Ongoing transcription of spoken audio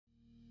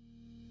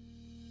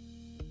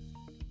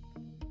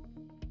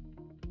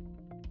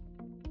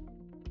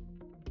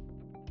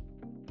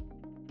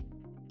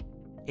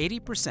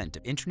80%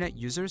 of internet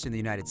users in the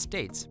United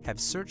States have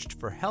searched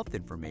for health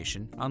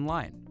information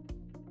online.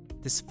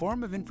 This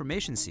form of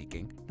information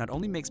seeking not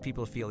only makes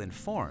people feel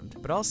informed,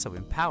 but also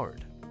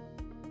empowered.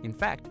 In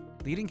fact,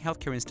 leading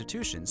healthcare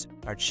institutions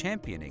are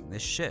championing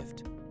this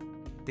shift.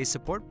 They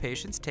support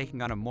patients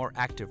taking on a more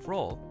active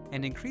role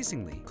and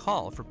increasingly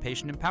call for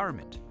patient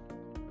empowerment.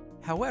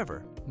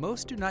 However,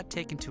 most do not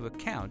take into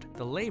account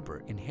the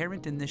labor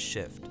inherent in this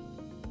shift.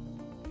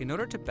 In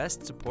order to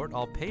best support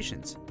all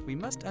patients, we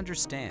must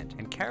understand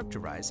and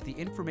characterize the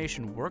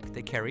information work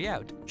they carry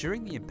out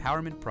during the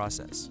empowerment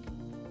process.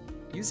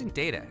 Using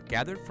data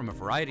gathered from a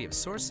variety of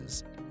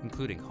sources,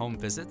 including home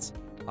visits,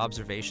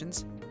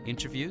 observations,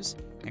 interviews,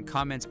 and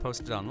comments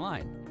posted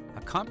online,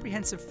 a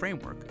comprehensive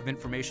framework of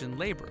information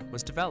labor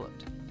was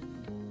developed.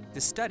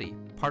 This study,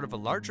 part of a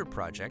larger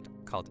project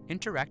called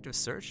Interactive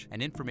Search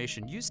and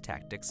Information Use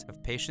Tactics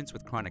of Patients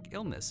with Chronic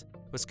Illness,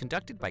 was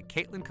conducted by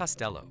Kaitlin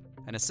Costello,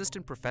 an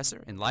assistant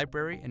professor in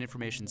library and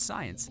information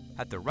science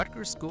at the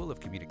Rutgers School of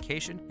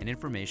Communication and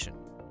Information.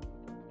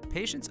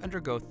 Patients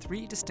undergo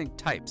 3 distinct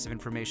types of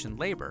information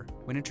labor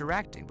when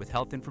interacting with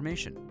health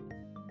information: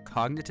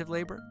 cognitive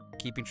labor,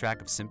 keeping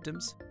track of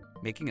symptoms,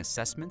 making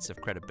assessments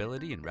of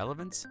credibility and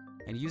relevance,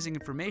 and using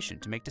information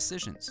to make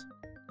decisions;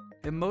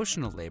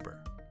 emotional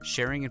labor,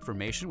 sharing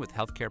information with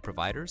healthcare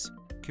providers,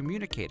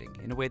 communicating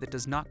in a way that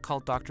does not call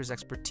doctors'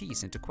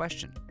 expertise into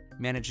question,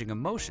 managing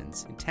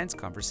emotions in tense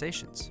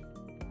conversations;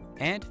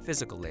 and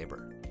physical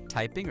labor,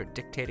 typing or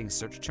dictating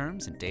search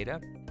terms and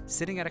data,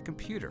 sitting at a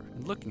computer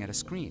and looking at a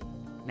screen,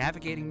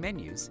 navigating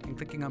menus and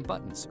clicking on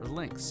buttons or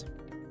links.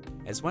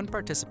 As one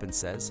participant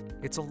says,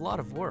 it's a lot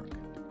of work.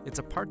 It's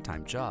a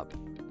part-time job.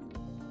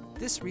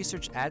 This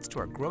research adds to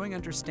our growing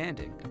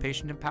understanding of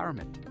patient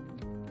empowerment.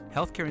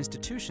 Healthcare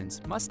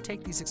institutions must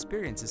take these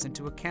experiences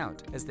into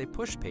account as they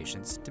push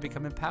patients to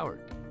become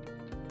empowered.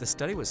 The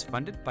study was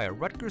funded by a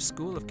Rutgers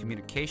School of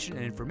Communication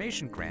and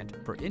Information grant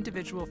for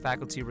individual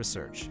faculty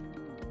research.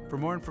 For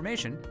more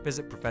information,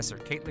 visit Professor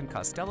Kaitlin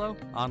Costello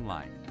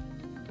online.